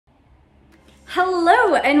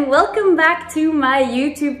Hello and welcome back to my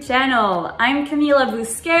YouTube channel. I'm Camila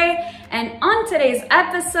Busquet, and on today's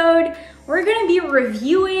episode, we're gonna be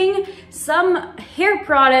reviewing some hair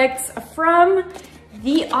products from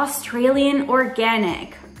the Australian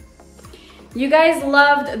Organic. You guys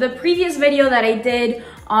loved the previous video that I did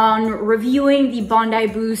on reviewing the Bondi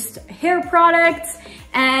Boost hair products,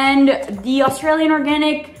 and the Australian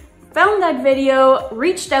Organic found that video,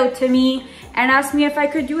 reached out to me, and asked me if I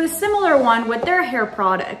could do a similar one with their hair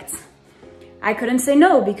products. I couldn't say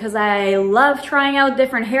no because I love trying out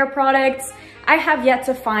different hair products. I have yet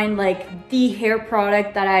to find like the hair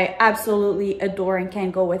product that I absolutely adore and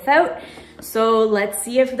can't go without. So let's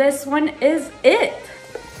see if this one is it.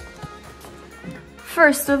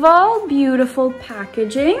 First of all, beautiful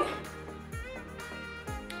packaging.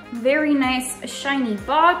 Very nice shiny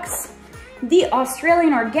box. The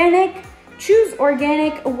Australian Organic. Choose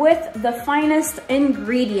organic with the finest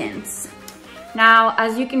ingredients. Now,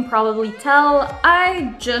 as you can probably tell,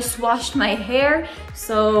 I just washed my hair,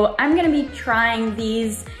 so I'm gonna be trying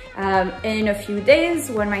these in a few days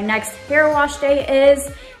when my next hair wash day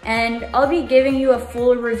is, and I'll be giving you a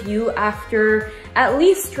full review after at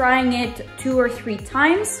least trying it 2 or 3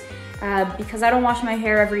 times because I don't wash my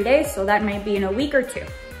hair every day, so that might be in a week or 2.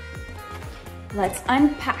 Let's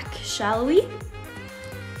unpack, shall we?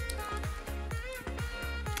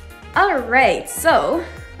 All right, so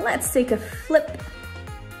let's take a flip.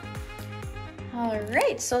 All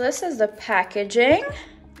right, so this is the packaging.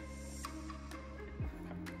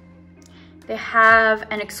 They have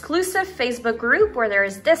an exclusive Facebook group where there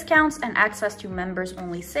is discounts and access to members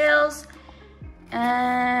only sales.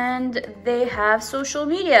 And they have social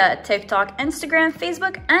media, TikTok, Instagram,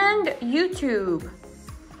 Facebook, and YouTube.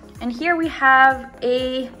 And here we have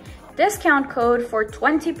a discount code for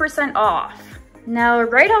 20% off. Now,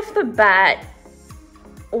 right off the bat,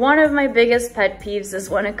 one of my biggest pet peeves is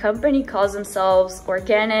when a company calls themselves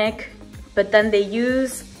organic, but then they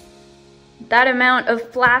use that amount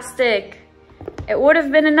of plastic. It would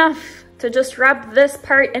have been enough to just wrap this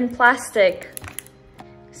part in plastic.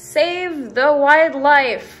 Save the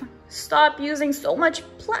wildlife. Stop using so much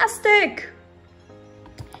plastic.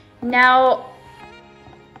 Now,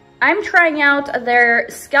 I'm trying out their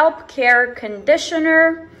Scalp Care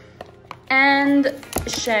conditioner and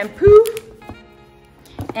shampoo,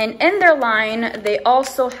 and in their line they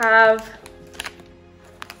also have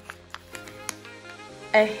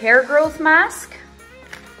a hair growth mask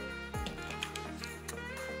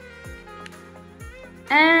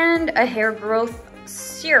and a hair growth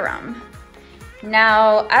serum.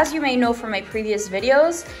 Now, as you may know from my previous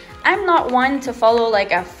videos, I'm not one to follow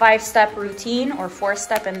like a 5-step routine, or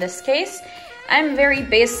 4-step in this case. I'm very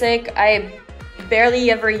basic. I barely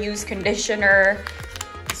ever use conditioner,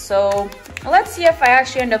 so let's see if I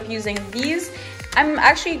actually end up using these. I'm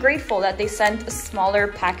actually grateful that they sent smaller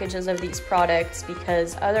packages of these products,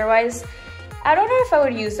 because otherwise I don't know if I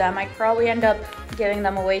would use them. I'd probably end up giving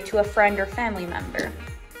them away to a friend or family member.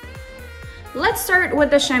 Let's start with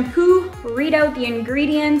the shampoo, read out the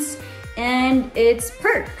ingredients and its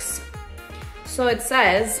perks. So it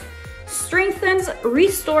says, strengthens,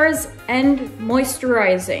 restores, and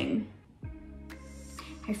moisturizing.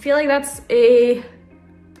 I feel like that's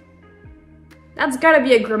gotta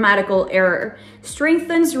be a grammatical error.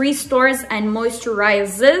 Strengthens, restores, and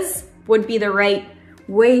moisturizes would be the right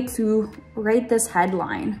way to write this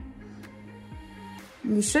headline.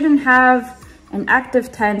 You shouldn't have an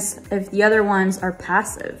active tense if the other ones are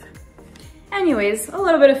passive. Anyways, a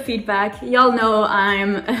little bit of feedback. Y'all know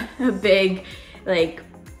I'm a big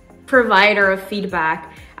provider of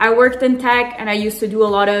feedback. I worked in tech and I used to do a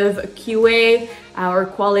lot of QA or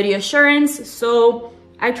quality assurance, so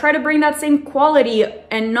I try to bring that same quality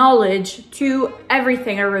and knowledge to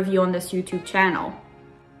everything I review on this YouTube channel.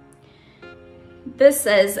 This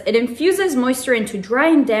says, it infuses moisture into dry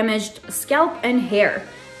and damaged scalp and hair,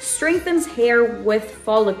 strengthens hair with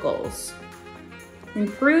follicles,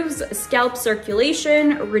 improves scalp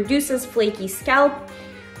circulation, reduces flaky scalp,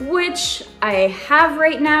 which I have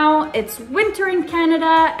right now. It's winter in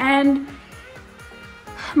Canada and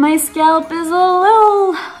my scalp is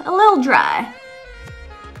a little dry.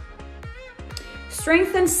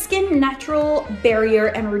 Strengthens skin natural barrier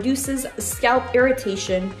and reduces scalp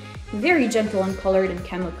irritation. Very gentle and colored and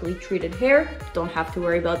chemically treated hair. Don't have to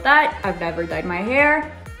worry about that. I've never dyed my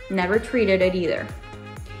hair, never treated it either.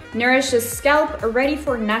 Nourishes scalp, ready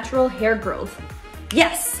for natural hair growth.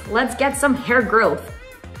 Yes, let's get some hair growth.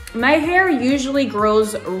 My hair usually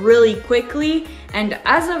grows really quickly, and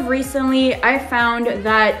as of recently, I found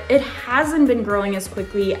that it hasn't been growing as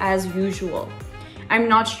quickly as usual. I'm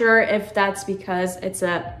not sure if that's because it's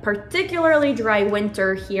a particularly dry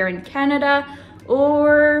winter here in Canada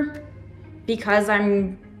or because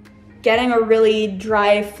I'm getting a really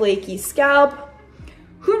dry, flaky scalp.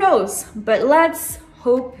 Who knows? But let's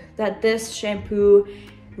hope that this shampoo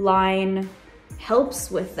line helps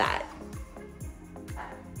with that.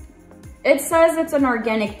 It says it's an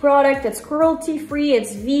organic product, it's cruelty-free,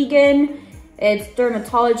 it's vegan, it's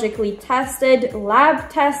dermatologically tested,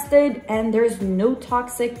 lab tested, and there's no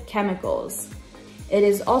toxic chemicals. It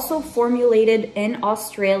is also formulated in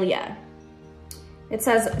Australia. It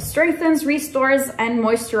says strengthens, restores, and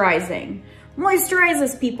moisturizing.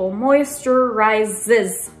 Moisturizes, people,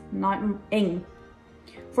 moisturizes, not ing.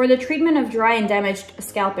 For the treatment of dry and damaged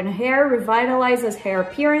scalp and hair, revitalizes hair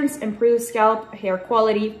appearance, improves scalp hair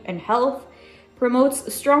quality and health,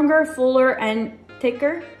 promotes stronger, fuller, and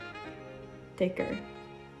thicker.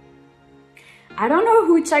 I don't know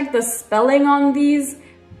who checked the spelling on these,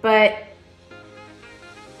 but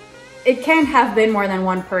it can't have been more than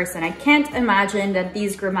one person. I can't imagine that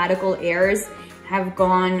these grammatical errors have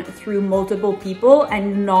gone through multiple people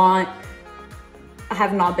and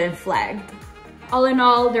have not been flagged. All in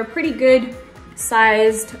all, they're pretty good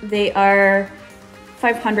sized. They are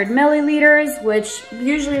 500 milliliters, which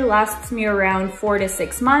usually lasts me around 4 to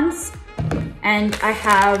 6 months. And I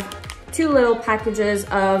have 2 little packages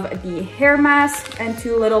of the hair mask and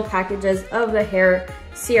 2 little packages of the hair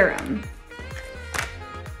serum.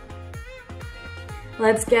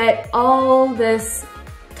 Let's get all this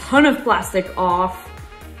ton of plastic off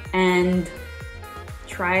and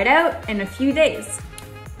try it out in a few days.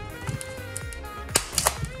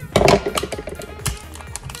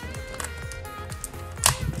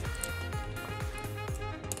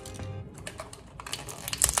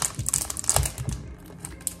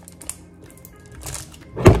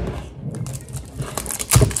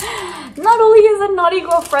 Not only is it not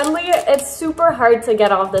eco-friendly, it's super hard to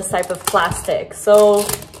get off this type of plastic. So,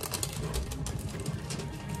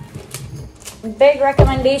 big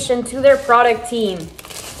recommendation to their product team.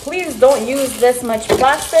 Please don't use this much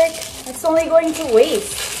plastic. It's only going to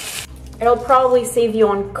waste. It'll probably save you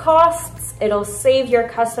on costs. It'll save your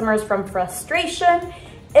customers from frustration.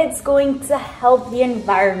 It's going to help the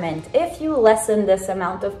environment if you lessen this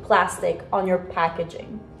amount of plastic on your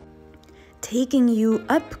packaging. Taking you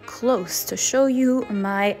up close to show you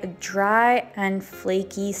my dry and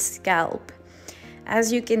flaky scalp.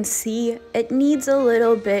 As you can see, it needs a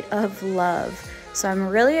little bit of love. So I'm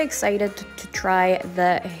really excited to try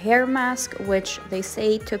the hair mask, which they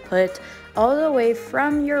say to put all the way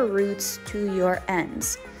from your roots to your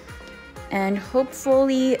ends. And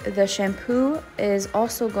hopefully the shampoo is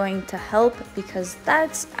also going to help, because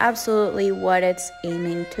that's absolutely what it's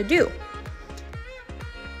aiming to do.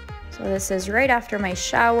 So this is right after my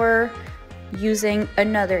shower using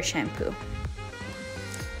another shampoo.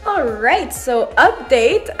 Alright, so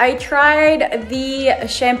update. I tried the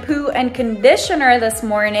shampoo and conditioner this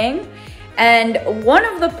morning, and one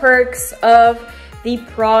of the perks of the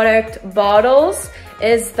product bottles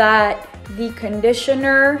is that the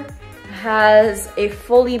conditioner has a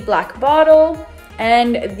fully black bottle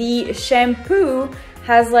and the shampoo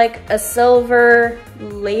has like a silver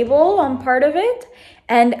label on part of it.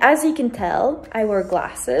 And as you can tell, I wear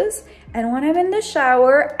glasses, and when I'm in the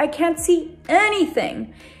shower, I can't see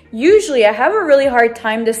anything. Usually I have a really hard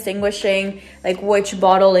time distinguishing like which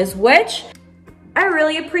bottle is which. I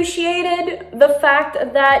really appreciated the fact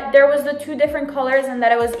that there was the 2 different colors and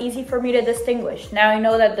that it was easy for me to distinguish. Now I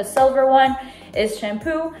know that the silver one is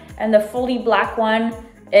shampoo and the fully black one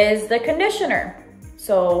is the conditioner.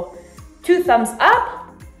 So 2 thumbs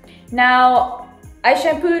up. Now I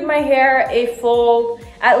shampooed my hair a full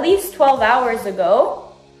at least 12 hours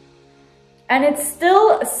ago, and it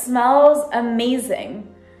still smells amazing.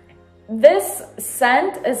 This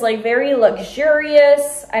scent is like very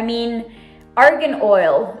luxurious. I mean, Argan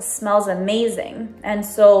Oil smells amazing. And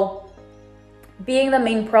so being the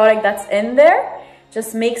main product that's in there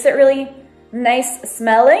just makes it really nice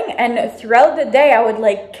smelling. And throughout the day, I would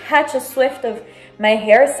like catch a swift of my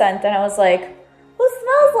hair scent, and I was like, who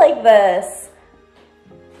smells like this?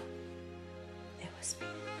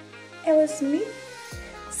 It was me.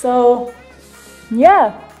 So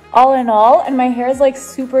yeah, all in all, and my hair is like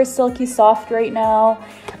super silky soft right now.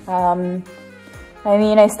 I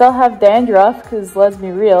mean, I still have dandruff, because let's be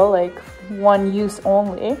real, like 1 use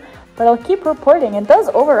only, but I'll keep reporting. It does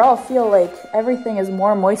overall feel like everything is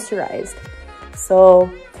more moisturized. So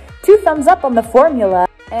 2 thumbs up on the formula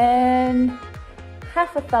and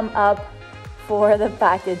half a thumb up for the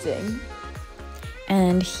packaging.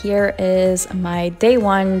 And here is my day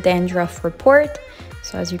 1 dandruff report.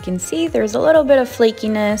 So as you can see, there's a little bit of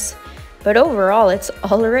flakiness, but overall it's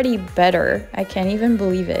already better. I can't even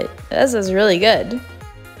believe it. This is really good.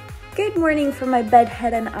 Good morning from my bed,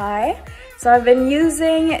 head, and eye. So I've been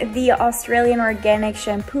using the Australian Organic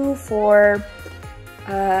shampoo for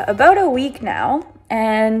about a week now,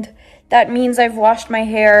 and that means I've washed my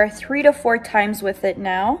hair 3 to 4 times with it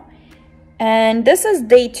now. And this is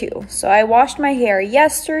day 2. So I washed my hair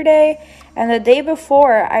yesterday, and the day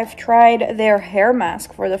before I've tried their hair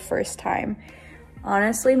mask for the first time.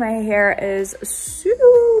 Honestly, my hair is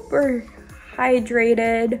super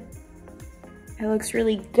hydrated. It looks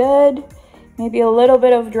really good. Maybe a little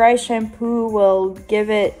bit of dry shampoo will give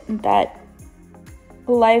it that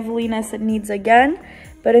liveliness it needs again.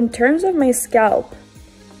 But in terms of my scalp,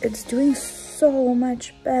 it's doing so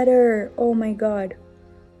much better. Oh my god.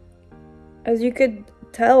 As you could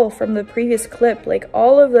tell from the previous clip, like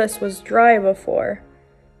all of this was dry before.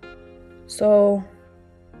 So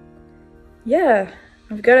yeah,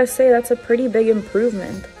 I've got to say that's a pretty big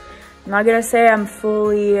improvement. I'm not gonna say I'm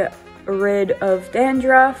fully rid of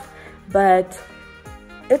dandruff, but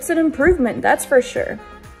it's an improvement, that's for sure.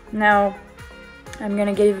 Now I'm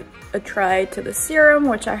gonna give a try to the serum,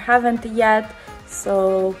 which I haven't yet,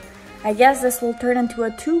 so I guess this will turn into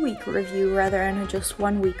a 2-week review rather than a just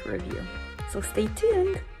 1-week review. So stay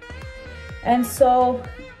tuned. And so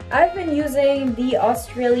I've been using the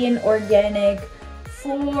Australian Organic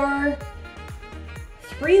for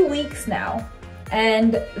 3 weeks now.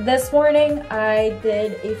 And this morning I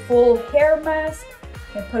did a full hair mask.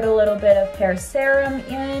 I put a little bit of hair serum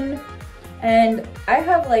in, and I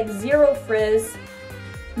have like 0 frizz.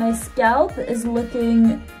 My scalp is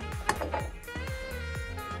looking,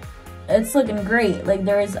 it's looking great. Like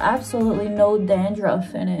there is absolutely no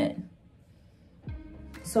dandruff in it.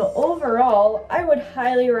 So overall, I would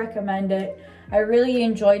highly recommend it. I really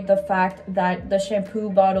enjoyed the fact that the shampoo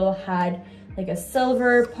bottle had like a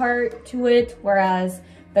silver part to it, whereas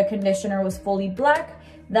the conditioner was fully black.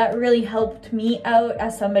 That really helped me out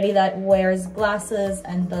as somebody that wears glasses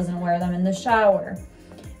and doesn't wear them in the shower.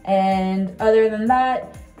 And other than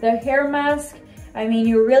that, the hair mask, I mean,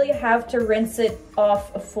 you really have to rinse it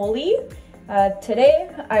off fully. Today,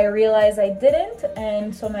 I realized I didn't,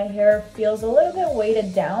 and so my hair feels a little bit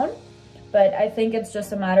weighted down, but I think it's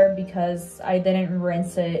just a matter because I didn't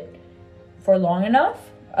rinse it for long enough.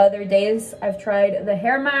 Other days, I've tried the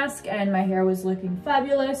hair mask and my hair was looking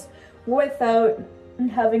fabulous without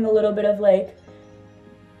having a little bit of like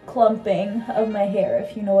clumping of my hair,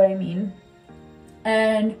 if you know what I mean.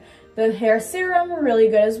 And the hair serum, really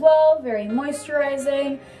good as well, very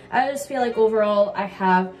moisturizing. I just feel like overall I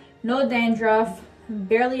have no dandruff,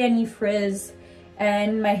 barely any frizz,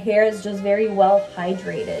 and my hair is just very well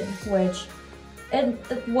hydrated, which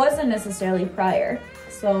it wasn't necessarily prior.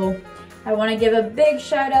 So I want to give a big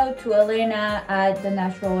shout out to Elena at The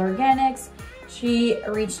Natural Organics. She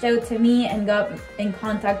reached out to me and got in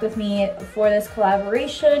contact with me for this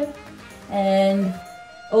collaboration, and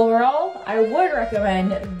overall I would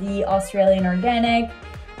recommend the Australian Organic.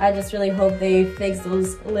 I just really hope they fix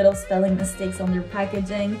those little spelling mistakes on their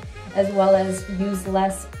packaging, as well as use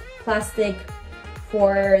less plastic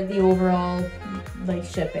for the overall like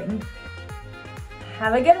shipping.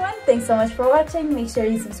 Have a good one. Thanks so much for watching. Make sure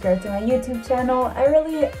you subscribe to my YouTube channel. I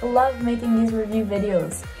really love making these review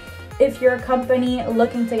videos. If you're a company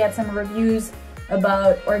looking to get some reviews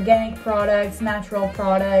about organic products, natural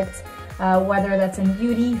products, whether that's in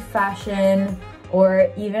beauty, fashion,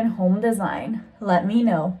 or even home design, let me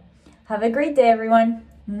know. Have a great day, everyone.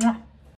 Mwah.